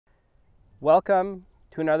Welcome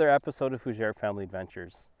to another episode of Fougere Family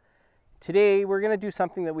Adventures. Today we're going to do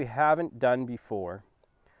something that we haven't done before.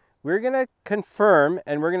 We're going to confirm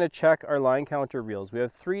and we're going to check our line counter reels. We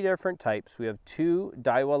have three different types. We have two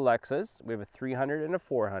Daiwa Lexas, we have a 300 and a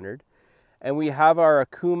 400, and we have our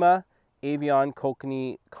Okuma Aveon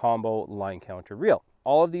Kokanee combo line counter reel.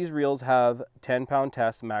 All of these reels have 10-pound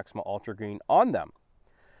test Maxima Ultra Green on them.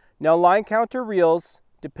 Now line counter reels,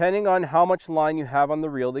 depending on how much line you have on the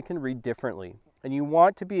reel, they can read differently. And you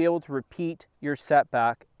want to be able to repeat your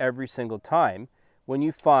setback every single time when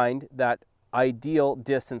you find that ideal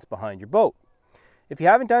distance behind your boat. If you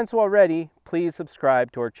haven't done so already, please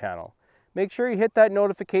subscribe to our channel. Make sure you hit that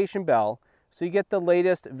notification bell so you get the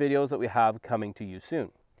latest videos that we have coming to you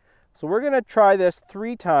soon. So we're going to try this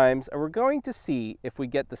 3 times and we're going to see if we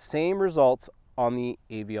get the same results on the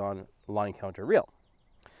Aveon line counter reel.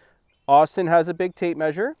 Austin has a big tape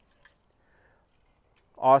measure.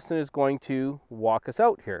 Austin is going to walk us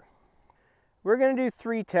out here. We're going to do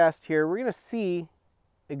 3 tests here. We're going to see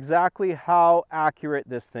exactly how accurate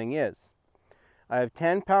this thing is. I have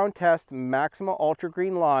 10-pound test Maxima Ultra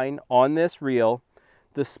Green line on this reel.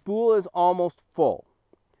 The spool is almost full.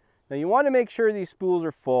 Now you want to make sure these spools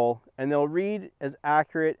are full and they'll read as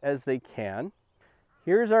accurate as they can.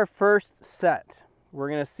 Here's our first set. We're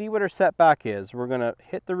going to see what our setback is. We're going to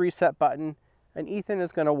hit the reset button and Ethan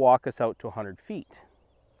is going to walk us out to 100 feet.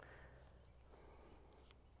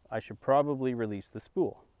 I should probably release the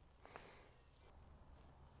spool.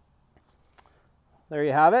 There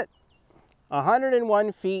you have it.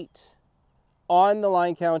 101 feet on the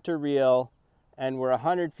line counter reel and we're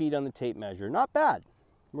 100 feet on the tape measure. Not bad.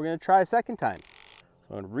 We're going to try a second time. So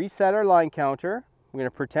I'm going to reset our line counter. We're going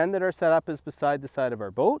to pretend that our setup is beside the side of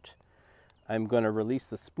our boat. I'm going to release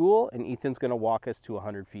the spool and Ethan's going to walk us to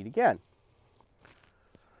 100 feet again.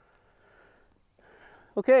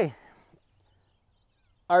 Okay.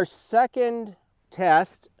 Our second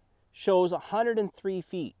test shows 103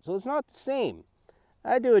 feet. So it's not the same.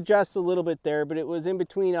 I had to adjust a little bit there, but it was in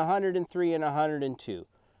between 103 and 102.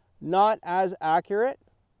 Not as accurate,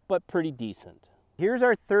 but pretty decent. Here's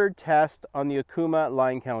our third test on the Okuma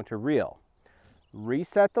line counter reel.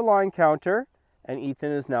 Reset the line counter and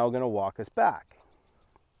Ethan is now going to walk us back.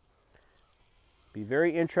 Be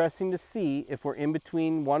very interesting to see if we're in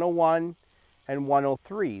between 101 and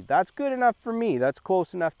 103. That's good enough for me. That's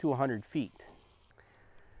close enough to 100 feet.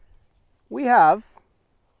 We have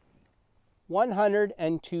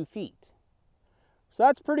 102 feet. So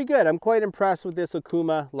that's pretty good. I'm quite impressed with this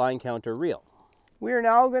Okuma line counter reel. We are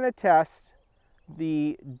now going to test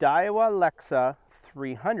the Daiwa Lexa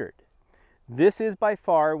 300. This is by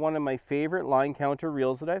far one of my favorite line counter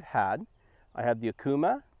reels that I've had. I have the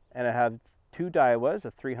Okuma and I have 2 Daiwas,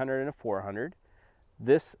 a 300 and a 400.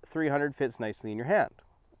 This 300 fits nicely in your hand.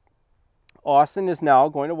 Austin is now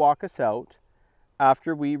going to walk us out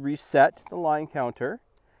after we reset the line counter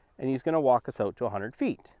and he's going to walk us out to 100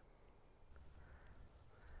 feet.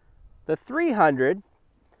 The 300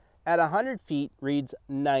 at 100 feet reads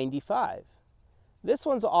 95. This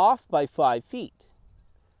one's off by 5 feet.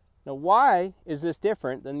 Now why is this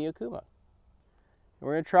different than the Okuma?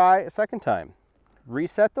 We're going to try a second time.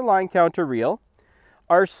 Reset the line counter reel.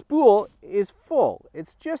 Our spool is full.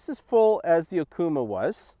 It's just as full as the Okuma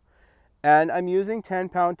was. And I'm using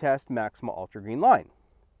 10-pound test Maxima Ultra Green line.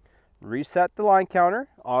 Reset the line counter.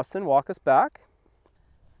 Austin, walk us back.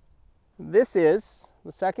 This is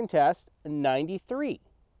the second test, 93.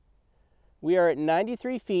 We are at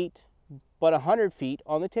 93 feet, but 100 feet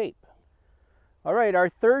on the tape. All right, our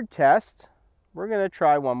third test, we're going to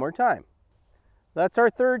try one more time. That's our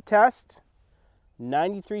third test,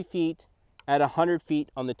 93 feet at 100 feet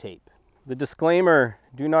on the tape. The disclaimer,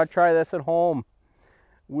 do not try this at home.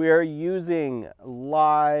 We're using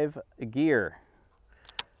live gear.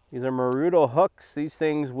 These are Marudo hooks. These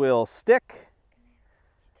things will stick.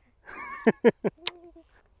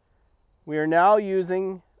 We are now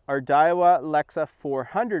using our Daiwa Lexa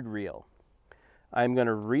 400 reel. I'm going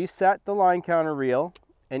to reset the line counter reel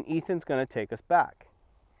and Ethan's going to take us back.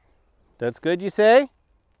 That's good, you say?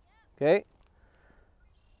 Okay.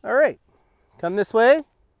 All right. Come this way.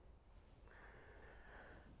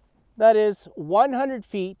 That is 100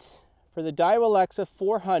 feet for the Daiwa Lexa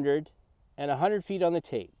 400 and 100 feet on the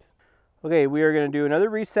tape. Okay, we are going to do another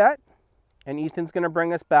reset and Ethan's going to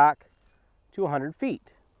bring us back to 100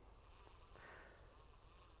 feet.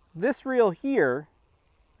 This reel here,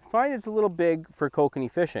 I find it's a little big for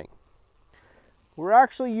kokanee fishing. We're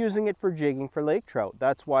actually using it for jigging for lake trout.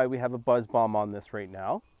 That's why we have a buzz bomb on this right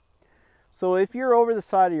now. So if you're over the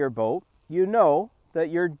side of your boat, you know that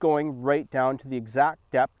you're going right down to the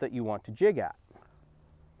exact depth that you want to jig at.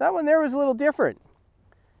 That one there was a little different.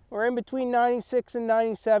 We're in between 96 and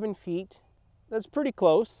 97 feet. That's pretty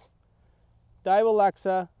close. Daiwa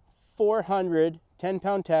Lexa 400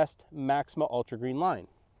 10-pound test Maxima Ultra Green line.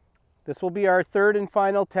 This will be our third and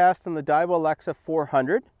final test on the Daiwa Lexa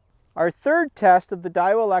 400. Our third test of the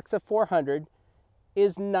Daiwa Lexa 400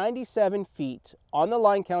 is 97 feet on the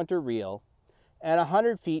line counter reel and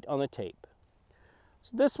 100 feet on the tape.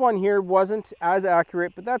 So this one here wasn't as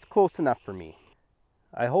accurate, but that's close enough for me.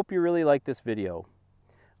 I hope you really like this video.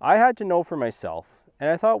 I had to know for myself, and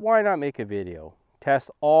I thought, why not make a video?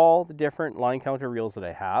 Test all the different line counter reels that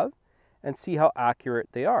I have and see how accurate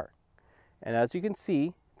they are. And as you can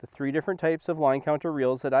see, the 3 different types of line counter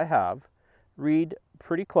reels that I have read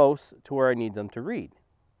pretty close to where I need them to read.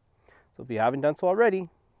 So if you haven't done so already,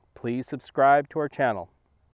 please subscribe to our channel.